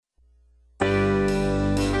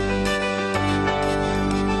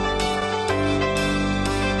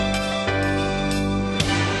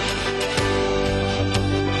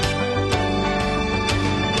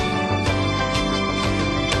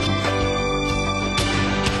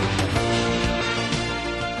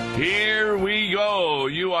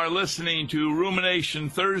listening to Rumination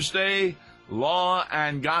Thursday, Law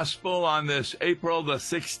and Gospel, on this April the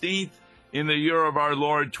 16th in the year of our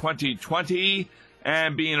Lord 2020.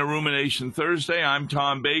 And being a Rumination Thursday, I'm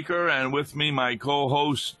Tom Baker, and with me my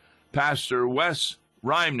co-host, Pastor Wes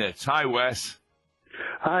Reimnitz. Hi, Wes.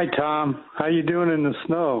 Hi, Tom. How you doing in the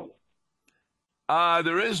snow?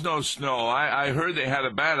 There is no snow. I heard they had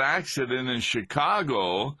a bad accident in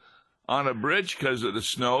Chicago on a bridge because of the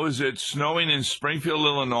snow. Is it snowing in Springfield,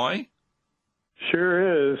 Illinois?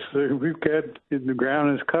 Sure is. We've got, the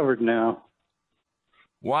ground is covered now.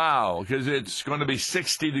 Wow, because it's going to be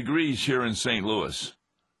 60 degrees here in St. Louis.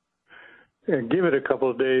 Yeah, give it a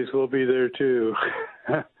couple of days, we'll be there too.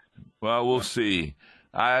 Well, we'll see.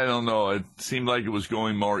 I don't know. It seemed like it was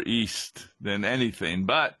going more east than anything.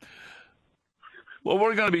 But what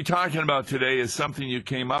we're going to be talking about today is something you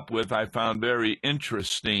came up with I found very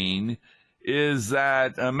interesting, is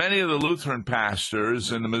that many of the Lutheran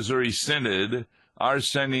pastors in the Missouri Synod are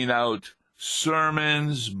sending out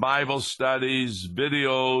sermons, Bible studies,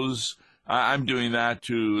 videos. I'm doing that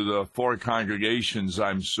to the 4 congregations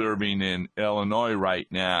I'm serving in Illinois right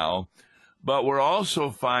now. But we're also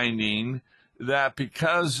finding that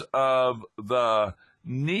because of the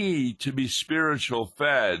need to be spiritual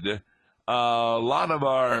fed, a lot of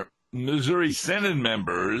our Missouri Synod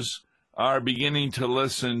members are beginning to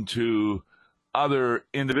listen to other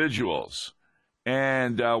individuals.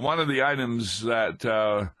 And one of the items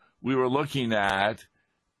that we were looking at,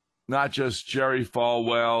 not just Jerry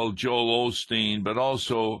Falwell, Joel Osteen, but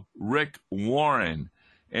also Rick Warren.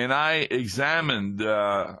 And I examined,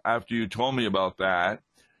 after you told me about that,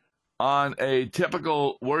 on a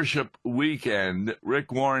typical worship weekend,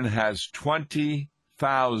 Rick Warren has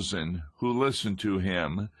 20,000 who listen to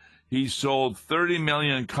him. He sold 30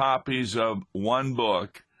 million copies of one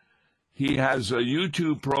book. He has a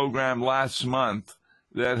YouTube program last month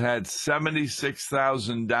that had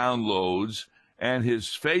 76,000 downloads, and his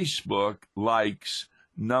Facebook likes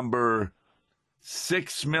number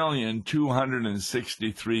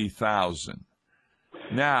 6,263,000.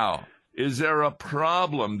 Now, is there a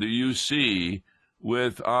problem, do you see,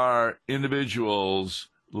 with our individuals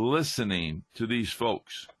listening to these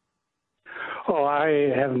folks? Oh, I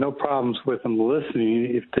have no problems with them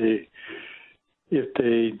listening if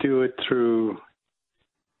they do it through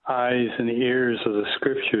eyes and ears of the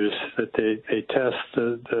scriptures, that they test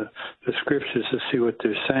the scriptures to see what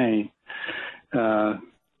they're saying.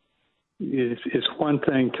 It's one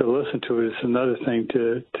thing to listen to it; it's another thing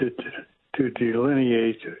to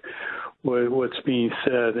delineate what's being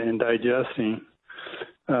said and digesting.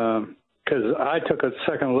 Because I took a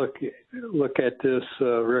second look at this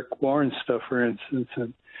Rick Warren stuff, for instance,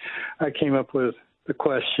 and I came up with the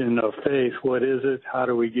question of faith. What is it? How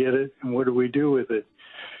do we get it? And what do we do with it?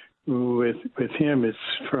 With him, it's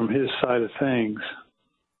from his side of things.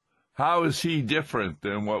 How is he different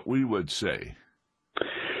than what we would say?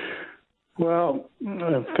 Well,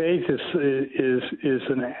 faith is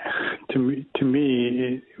to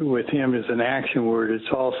me with him is an action word. It's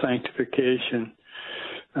all sanctification.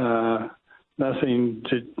 Nothing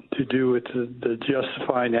to do with the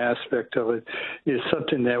justifying aspect of it. It's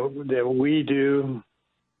something that we do,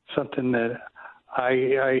 something that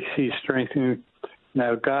I see strengthening.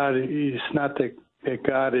 Now, God, it's not that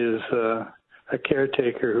God is a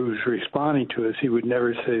caretaker who's responding to us. He would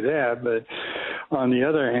never say that. But on the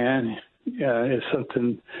other hand, it's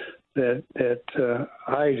something that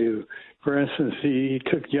I do. For instance, he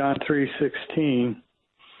took John 3:16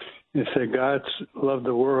 and said, God loved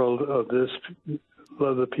the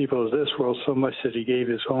people of this world so much that he gave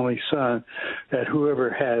his only Son, that whoever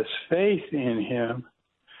has faith in him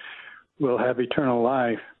will have eternal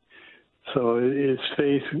life. So it's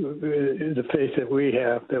faith, the faith that we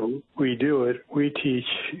have, that we do it. We teach,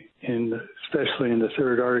 especially in the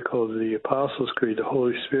 3rd article of the Apostles' Creed, the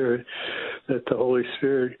Holy Spirit, that the Holy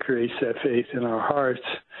Spirit creates that faith in our hearts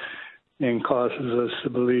and causes us to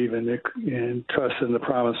believe and trust in the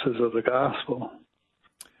promises of the gospel.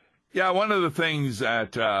 Yeah, one of the things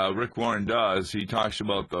that Rick Warren does, he talks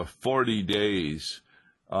about the 40 days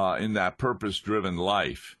in that purpose-driven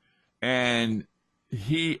life. And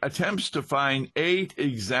he attempts to find 8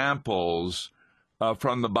 examples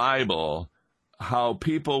from the Bible how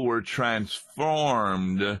people were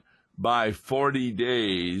transformed by 40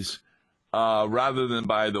 days rather than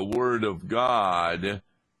by the Word of God.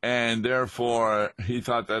 And therefore, he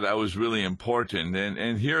thought that was really important.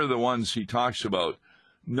 And here are the ones he talks about.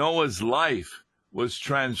 Noah's life was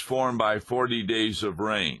transformed by 40 days of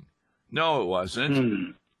rain. No, it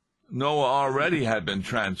wasn't. Noah already had been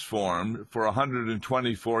transformed for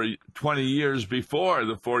 120 years before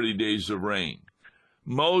the 40 days of rain.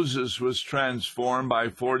 Moses was transformed by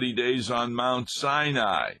 40 days on Mount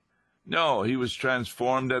Sinai. No, he was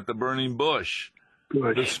transformed at the burning bush.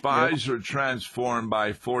 The spies were transformed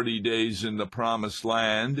by 40 days in the promised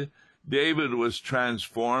land. David was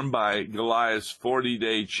transformed by Goliath's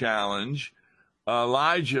 40-day challenge.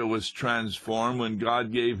 Elijah was transformed when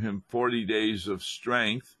God gave him 40 days of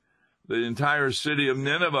strength. The entire city of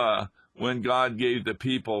Nineveh when God gave the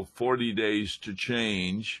people 40 days to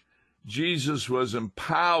change. Jesus was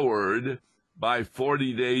empowered by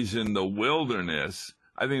 40 days in the wilderness.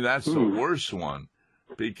 I think that's the worst one,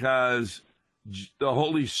 because the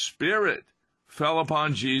Holy Spirit fell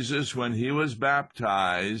upon Jesus when he was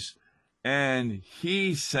baptized, and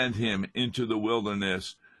he sent him into the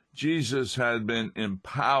wilderness. Jesus had been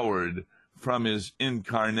empowered from his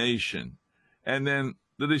incarnation. And then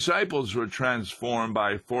the disciples were transformed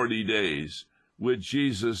by 40 days with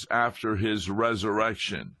Jesus after his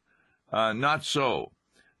resurrection. Not so.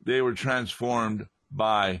 They were transformed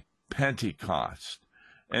by Pentecost.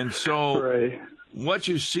 And so what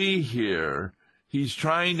you see here, he's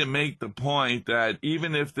trying to make the point that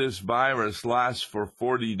even if this virus lasts for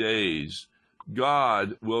 40 days,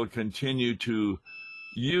 God will continue to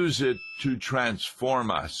use it to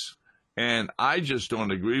transform us. And I just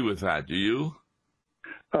don't agree with that. Do you?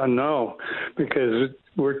 No, because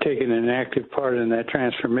we're taking an active part in that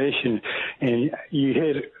transformation. And you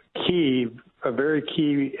hit a very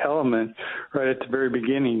key element right at the very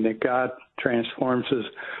beginning, that God transforms us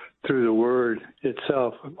through the Word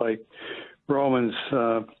itself. Like Romans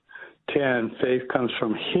 10, faith comes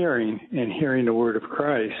from hearing, and hearing the Word of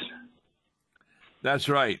Christ. That's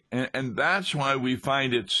right. And that's why we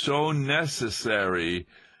find it so necessary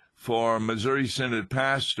for Missouri Synod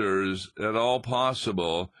pastors, at all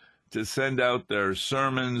possible, to send out their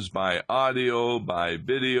sermons by audio, by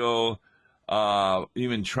video,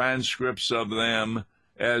 even transcripts of them,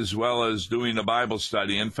 as well as doing a Bible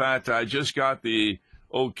study. In fact, I just got the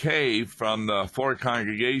okay from the 4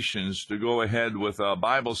 congregations to go ahead with a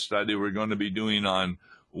Bible study we're going to be doing on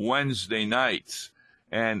Wednesday nights.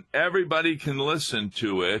 And everybody can listen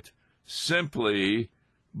to it simply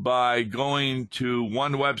by going to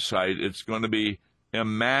one website. It's going to be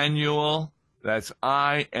Emmanuel, that's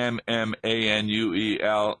IMMANUEL,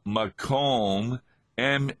 Macomb,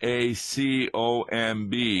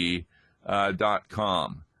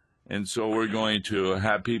 MACOMB.com. And so we're going to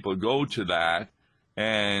have people go to that.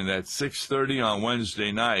 And at 6:30 on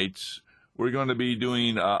Wednesday nights, we're going to be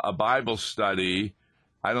doing a Bible study.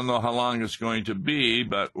 I don't know how long it's going to be,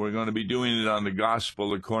 but we're going to be doing it on the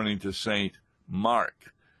Gospel according to St.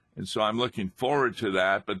 Mark. And so I'm looking forward to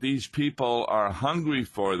that. But these people are hungry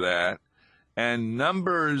for that. And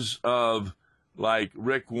numbers of, like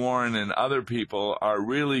Rick Warren and other people, are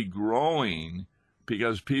really growing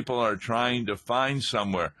because people are trying to find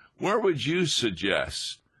somewhere. Where would you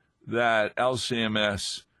suggest that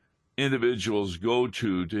LCMS individuals go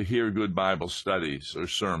to hear good Bible studies or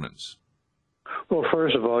sermons? Well,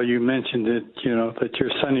 first of all, you mentioned that, that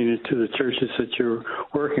you're sending it to the churches that you're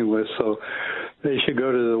working with, so they should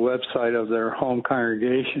go to the website of their home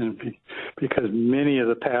congregation, because many of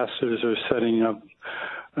the pastors are setting up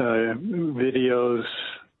videos,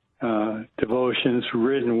 devotions,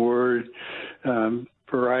 written word,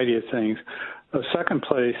 variety of things. The second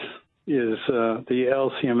place is the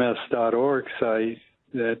lcms.org site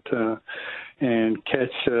and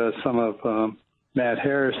catch some of Matt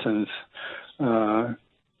Harrison's. That's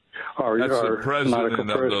the president of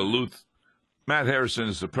the Matt Harrison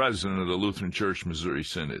is the president of the Lutheran Church Missouri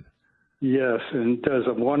Synod. Yes, and does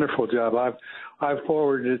a wonderful job. I've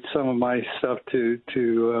forwarded some of my stuff to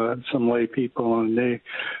some lay people, and they've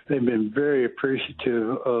been very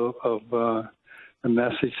appreciative of the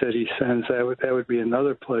message that he sends. That would be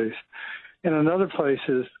another place, and another place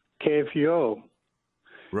is KFUO.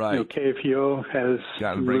 Right. KFUO has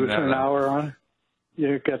Lutheran Hour on.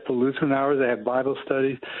 You've got the Lutheran Hour. They have Bible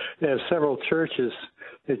studies. They have several churches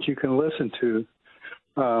that you can listen to.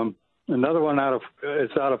 Another one out of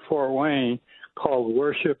Fort Wayne called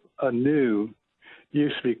Worship Anew.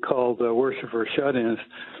 Used to be called Worship for Shut-ins.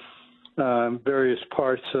 Various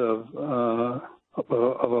parts of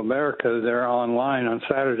America, they're online on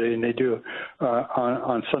Saturday, and they do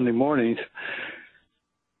on Sunday mornings.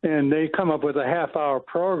 And they come up with a half-hour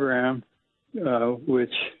program,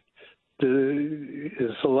 which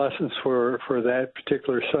is the lessons for that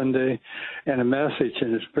particular Sunday and a message,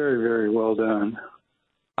 and it's very, very well done.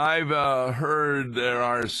 I've heard there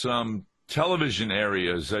are some television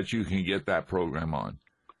areas that you can get that program on.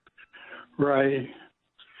 Right.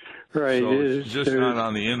 So it's just not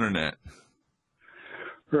on the internet.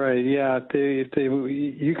 Right. Yeah.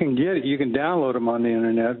 You can download them on the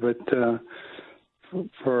internet, but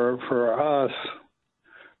for us,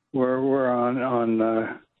 we're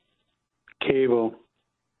on cable.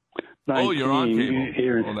 19 Oh, you're on cable.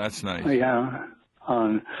 Here. Oh, that's nice. Yeah,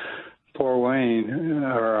 on Fort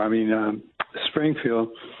Wayne, Springfield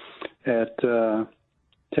at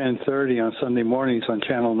 10:30 on Sunday mornings on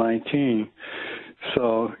Channel 19.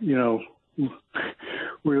 So,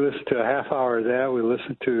 we listen to a half hour of that. We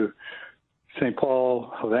listen to St.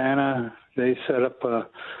 Paul, Havana. They set up a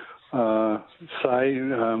site,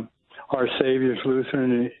 Our Savior's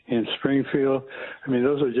Lutheran in Springfield. I mean,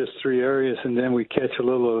 those are just three areas, and then we catch a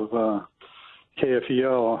little of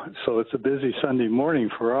KFEO. So it's a busy Sunday morning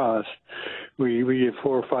for us. We get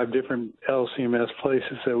 4 or 5 different LCMS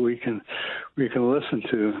places that we can listen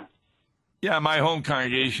to. Yeah, my home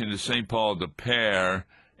congregation is St. Paul de Pere,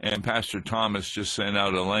 and Pastor Thomas just sent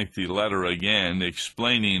out a lengthy letter again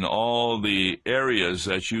explaining all the areas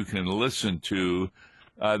that you can listen to.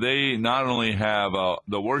 They not only have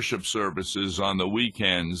the worship services on the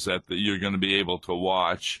weekends that you're going to be able to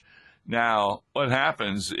watch. Now, what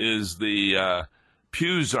happens is the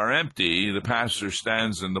pews are empty. The pastor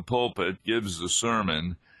stands in the pulpit, gives the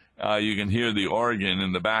sermon. You can hear the organ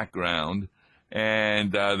in the background.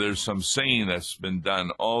 And there's some singing that's been done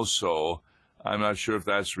also. I'm not sure if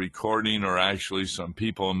that's recording or actually some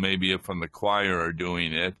people maybe from the choir are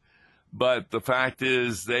doing it. But the fact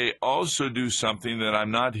is they also do something that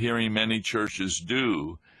I'm not hearing many churches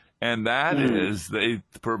do, and that is they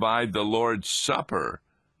provide the Lord's Supper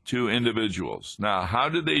to individuals. Now, how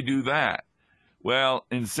do they do that? Well,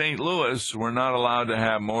 in St. Louis, we're not allowed to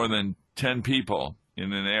have more than 10 people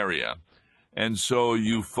in an area. And so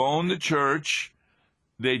you phone the church,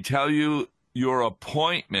 they tell you your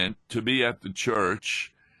appointment to be at the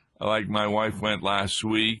church. Like my wife went last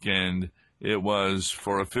week, and it was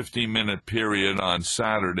for a 15-minute period on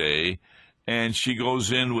Saturday, and she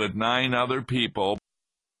goes in with 9 other people,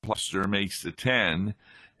 plus her makes it 10,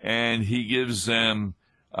 and he gives them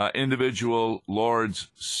individual Lord's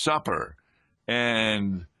Supper.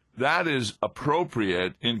 And that is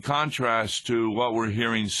appropriate in contrast to what we're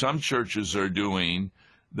hearing some churches are doing,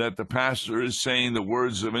 that the pastor is saying the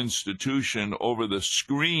words of institution over the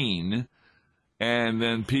screen, and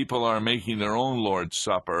then people are making their own Lord's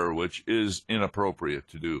Supper, which is inappropriate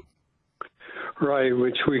to do. Right,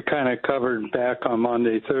 which we kind of covered back on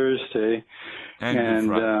Monday, Thursday, and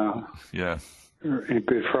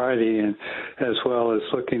Good Friday, and as well as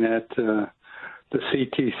looking at the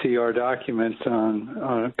CTCR document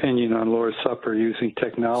on opinion on Lord's Supper using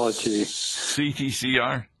technology.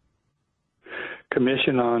 CTCR?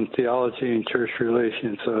 Commission on Theology and Church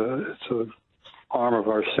Relations. It's an arm of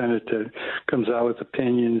our Senate that comes out with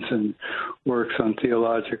opinions and works on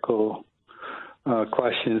theological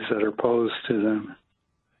questions that are posed to them.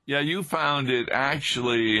 Yeah, you found it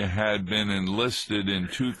actually had been enlisted in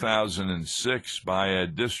 2006 by a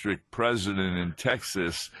district president in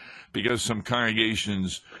Texas because some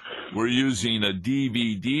congregations were using a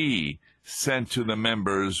DVD sent to the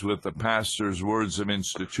members with the pastor's words of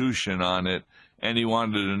institution on it, and he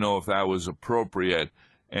wanted to know if that was appropriate,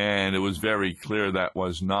 and it was very clear that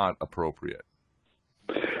was not appropriate.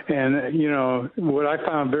 And, what I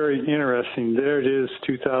found very interesting, there it is,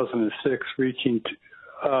 2006, reaching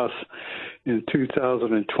us in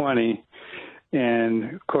 2020.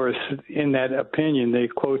 And, of course, in that opinion, they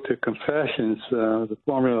quote the Confessions, the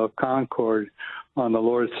Formula of Concord on the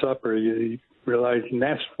Lord's Supper. You realize, and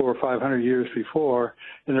that's 400 or 500 years before,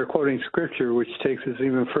 and they're quoting Scripture, which takes us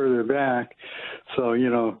even further back. So,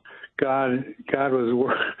 God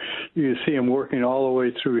was, you see him working all the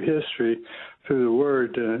way through history, through the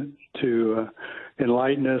Word, to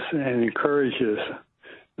enlighten us and encourage us,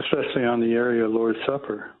 especially on the area of Lord's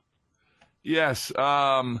Supper. Yes.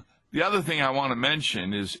 The other thing I want to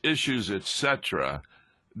mention is Issues, Etc.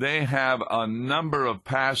 They have a number of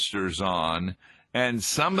pastors on, and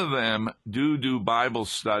some of them do Bible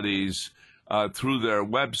studies through their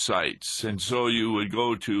websites. And so you would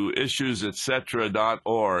go to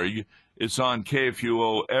issuesetc.org. It's on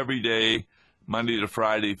KFUO every day, Monday to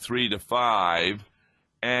Friday, 3 to 5.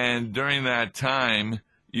 And during that time,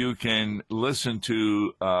 you can listen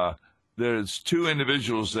to, there's 2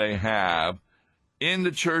 individuals they have. In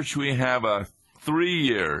the church, we have a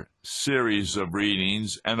 3-year series of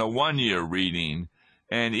readings and a 1-year reading.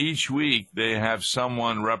 And each week, they have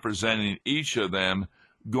someone representing each of them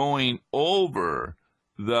going over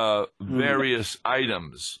the various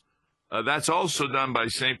items. That's also done by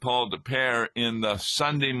St. Paul de Pere in the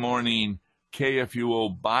Sunday morning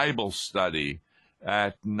KFUO Bible study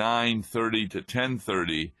at 9:30 to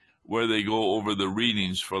 10:30 where they go over the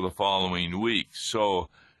readings for the following week. So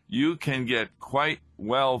you can get quite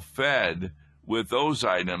well fed with those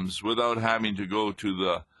items without having to go to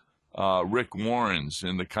the Rick Warrens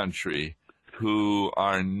in the country who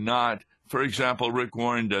are not, for example, Rick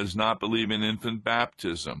Warren does not believe in infant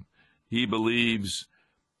baptism. He believes,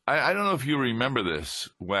 I don't know if you remember this,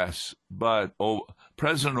 Wes, but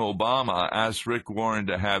President Obama asked Rick Warren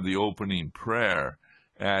to have the opening prayer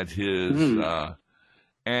at his,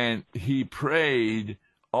 and he prayed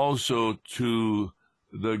also to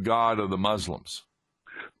the God of the Muslims.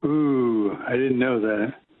 Ooh, I didn't know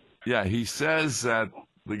that. Yeah, he says that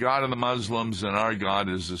the God of the Muslims and our God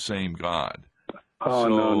is the same God. Oh,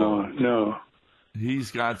 so no.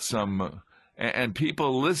 He's got some, and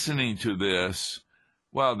people listening to this,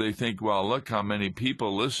 well, they think, well, look how many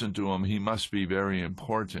people listen to him. He must be very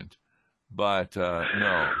important. But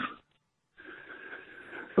no.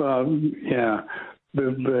 Yeah,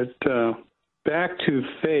 but back to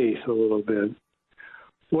faith a little bit.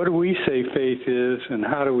 What do we say faith is, and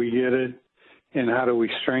how do we get it, and how do we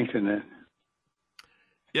strengthen it?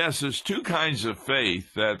 Yes, there's two kinds of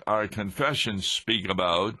faith that our confessions speak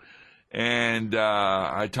about, and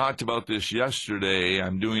I talked about this yesterday.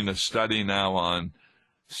 I'm doing a study now on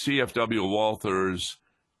C.F.W. Walther's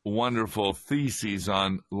wonderful theses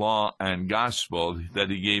on law and gospel that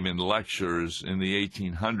he gave in lectures in the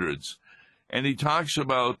 1800s. And he talks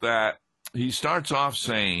about that. He starts off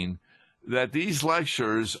saying that these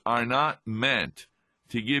lectures are not meant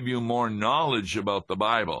to give you more knowledge about the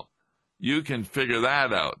Bible. You can figure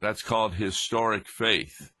that out. That's called historic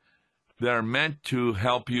faith. They're meant to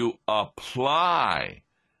help you apply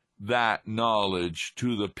that knowledge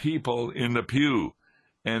to the people in the pew.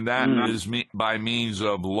 And that is by means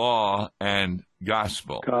of law and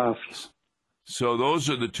gospel. So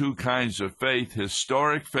those are the two kinds of faith.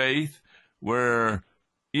 Historic faith, where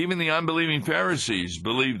even the unbelieving Pharisees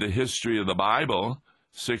believed the history of the Bible,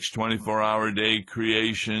 6 24-hour-day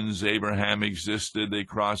creations, Abraham existed, they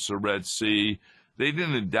crossed the Red Sea. They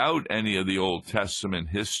didn't doubt any of the Old Testament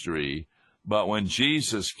history, but when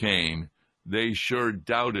Jesus came, they sure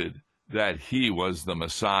doubted that he was the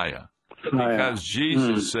Messiah. Because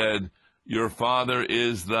Jesus said, your father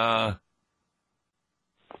is the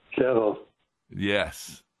devil.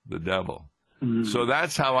 Yes, the devil. So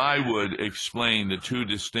that's how I would explain the two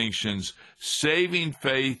distinctions. Saving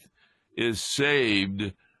faith is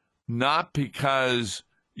saved not because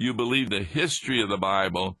you believe the history of the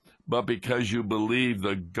Bible, but because you believe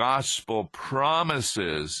the gospel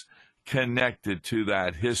promises connected to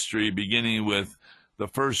that history, beginning with the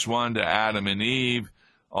first one to Adam and Eve,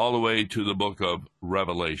 all the way to the book of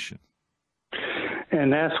Revelation.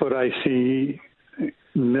 And that's what I see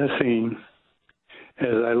missing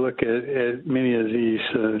as I look at many of these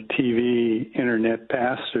TV, internet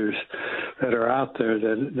pastors that are out there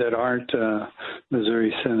that aren't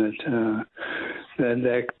Missouri Synod,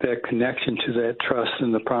 that connection to that trust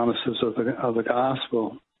in the promises of the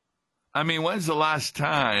gospel. I mean, when's the last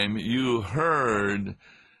time you heard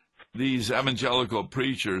these evangelical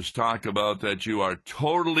preachers talk about that you are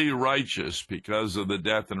totally righteous because of the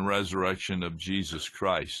death and resurrection of Jesus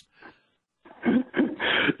Christ?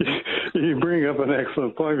 You bring up an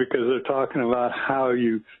excellent point, because they're talking about how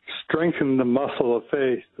you strengthen the muscle of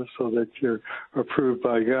faith so that you're approved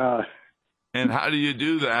by God. And how do you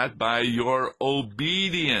do that? By your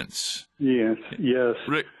obedience. Yes.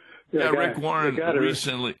 Rick Warren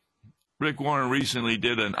recently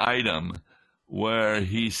did an item where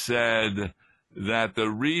he said that the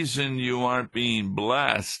reason you aren't being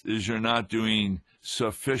blessed is you're not doing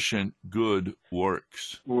sufficient good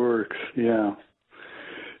works.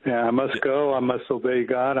 Yeah, I must go, I must obey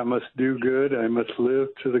God, I must do good, I must live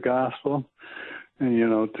to the gospel,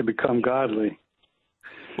 and, to become godly.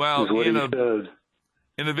 Well, in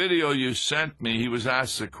a video you sent me, he was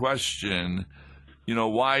asked the question,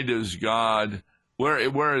 why does God,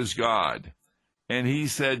 where is God? And he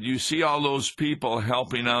said, you see all those people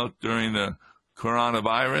helping out during the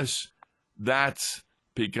coronavirus? That's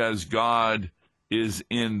because God is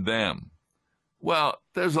in them. Well,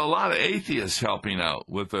 there's a lot of atheists helping out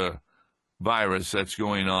with the virus that's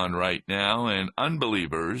going on right now, and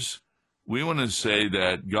unbelievers. We want to say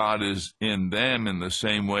that God is in them in the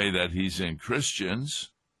same way that he's in Christians.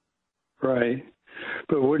 Right.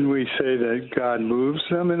 But wouldn't we say that God moves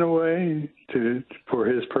them in a way for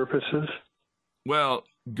his purposes? Well,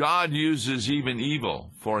 God uses even evil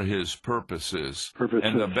for his purposes.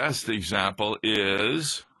 And the best example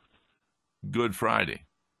is Good Friday.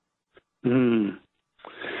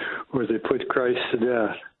 Where they put Christ to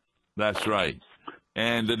death. That's right.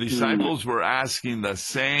 And the disciples were asking the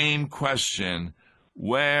same question,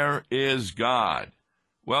 Where is God?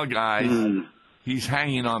 Well, guys, he's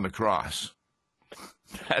hanging on the cross.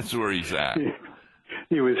 That's where he's at.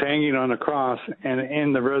 He was hanging on the cross, and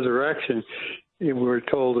in the resurrection, we're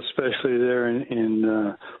told, especially there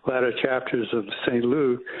in latter chapters of St.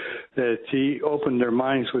 Luke, that he opened their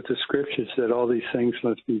minds with the scriptures that all these things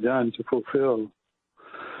must be done to fulfill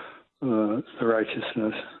the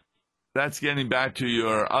righteousness. That's getting back to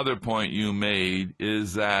your other point you made,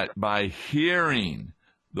 is that by hearing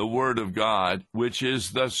the Word of God, which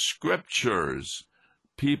is the Scriptures,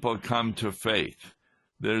 people come to faith.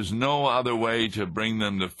 There's no other way to bring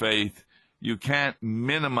them to faith. You can't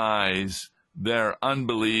minimize their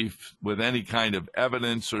unbelief with any kind of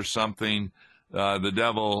evidence or something. The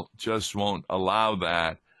devil just won't allow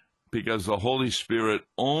that, because the Holy Spirit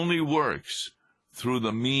only works through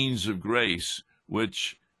the means of grace,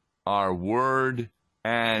 which are word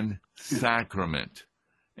and sacrament.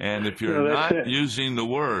 And if you're not using the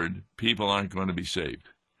word, people aren't going to be saved.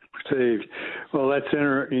 Well, that's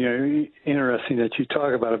interesting that you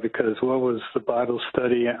talk about it, because what was the Bible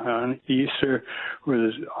study on Easter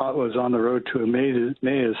was on the road to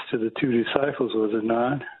Emmaus to the two disciples, was it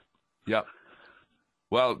not? Yep.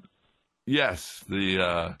 Well, yes,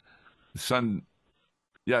 the son,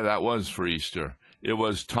 that was for Easter. It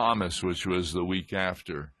was Thomas, which was the week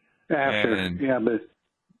after. But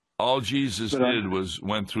all Jesus did was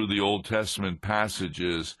went through the Old Testament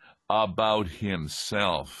passages about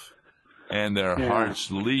himself, and their hearts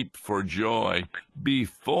leaped for joy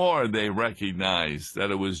before they recognized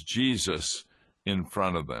that it was Jesus in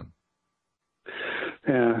front of them.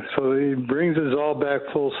 Yeah, so it brings us all back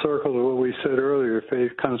full circle to what we said earlier.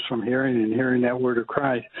 Faith comes from hearing, and hearing that word of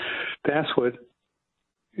Christ. That's what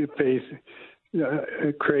faith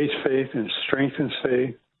creates faith and strengthens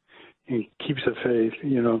faith and keeps the faith,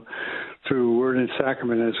 through word and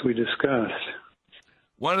sacrament, as we discussed.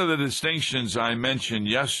 One of the distinctions I mentioned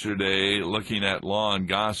yesterday, looking at law and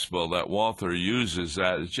gospel, that Walther uses,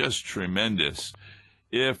 that is just tremendous.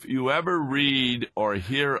 If you ever read or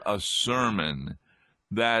hear a sermon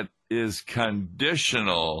that is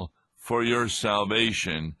conditional for your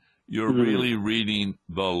salvation, you're really reading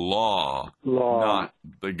the law, not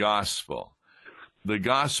the gospel. The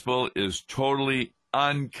gospel is totally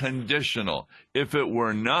unconditional. If it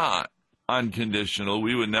were not unconditional,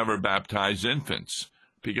 we would never baptize infants.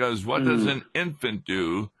 Because what does an infant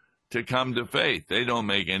do to come to faith? They don't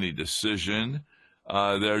make any decision.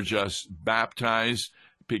 They're just baptized,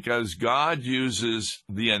 because God uses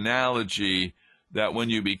the analogy that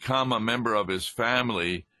when you become a member of his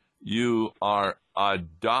family, you are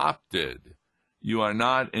adopted. You are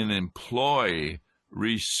not an employee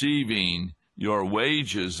receiving your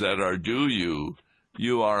wages that are due you.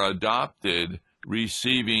 You are adopted,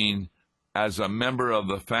 receiving as a member of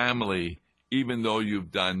the family, even though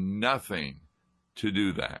you've done nothing to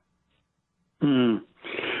do that.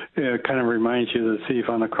 Yeah, it kind of reminds you of the thief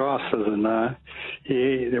on the cross, does it not?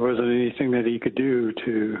 There wasn't anything that he could do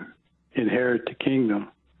to inherit the kingdom,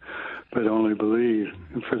 but only believe.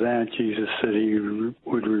 And for that, Jesus said he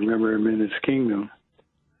would remember him in his kingdom.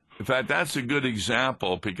 In fact, that's a good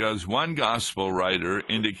example, because one gospel writer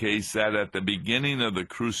indicates that at the beginning of the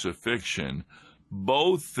crucifixion,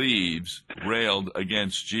 both thieves railed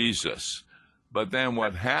against Jesus. But then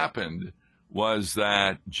what happened was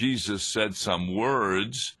that Jesus said some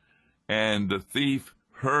words, and the thief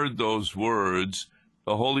heard those words.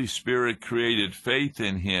 The Holy Spirit created faith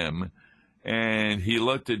in him, and he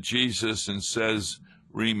looked at Jesus and says,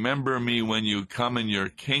 "Remember me when you come in your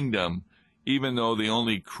kingdom," even though the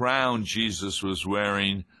only crown Jesus was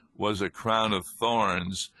wearing was a crown of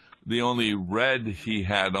thorns. The only red he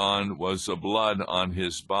had on was the blood on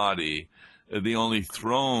his body. The only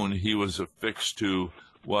throne he was affixed to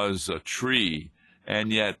was a tree.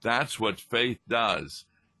 And yet that's what faith does.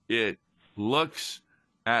 It looks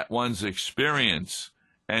at one's experience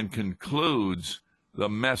and concludes the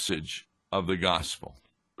message of the gospel.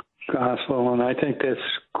 And I think that's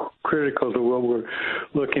critical to what we're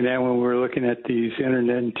looking at when we're looking at these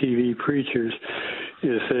internet and TV preachers,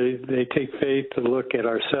 is they take faith to look at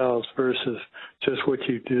ourselves versus just what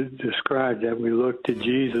you described, that we look to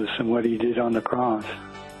Jesus and what he did on the cross.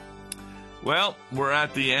 Well, we're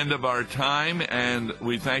at the end of our time, and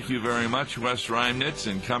we thank you very much, Wes Reimnitz,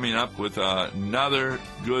 in coming up with another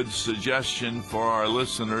good suggestion for our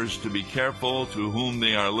listeners to be careful to whom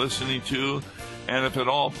they are listening to, and if at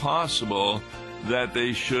all possible, that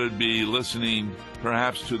they should be listening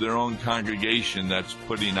perhaps to their own congregation that's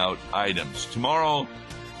putting out items. Tomorrow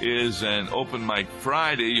is an open mic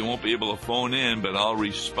Friday. You won't be able to phone in, but I'll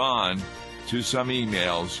respond to some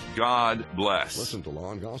emails. God bless. Listen to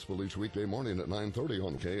Law and Gospel each weekday morning at 9:30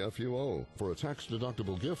 on KFUO. For a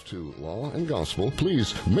tax-deductible gift to Law and Gospel,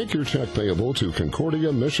 please make your check payable to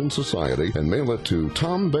Concordia Mission Society and mail it to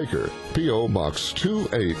Tom Baker, P.O. Box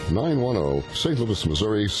 28910, St. Louis,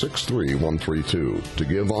 Missouri 63132. To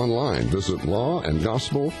give online, visit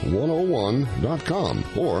lawandgospel101.com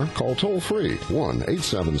or call toll-free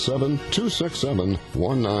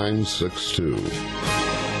 1-877-267-1962.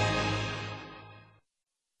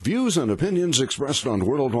 Views and opinions expressed on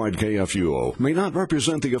Worldwide KFUO may not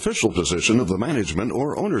represent the official position of the management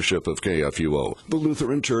or ownership of KFUO, the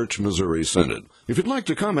Lutheran Church Missouri Synod. If you'd like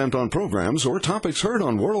to comment on programs or topics heard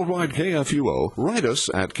on Worldwide KFUO, write us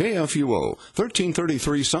at KFUO,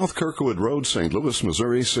 1333 South Kirkwood Road, St. Louis,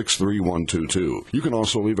 Missouri 63122. You can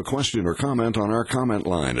also leave a question or comment on our comment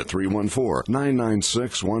line at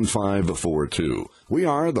 314-996-1542. We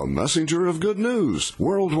are the messenger of good news,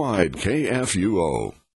 Worldwide KFUO.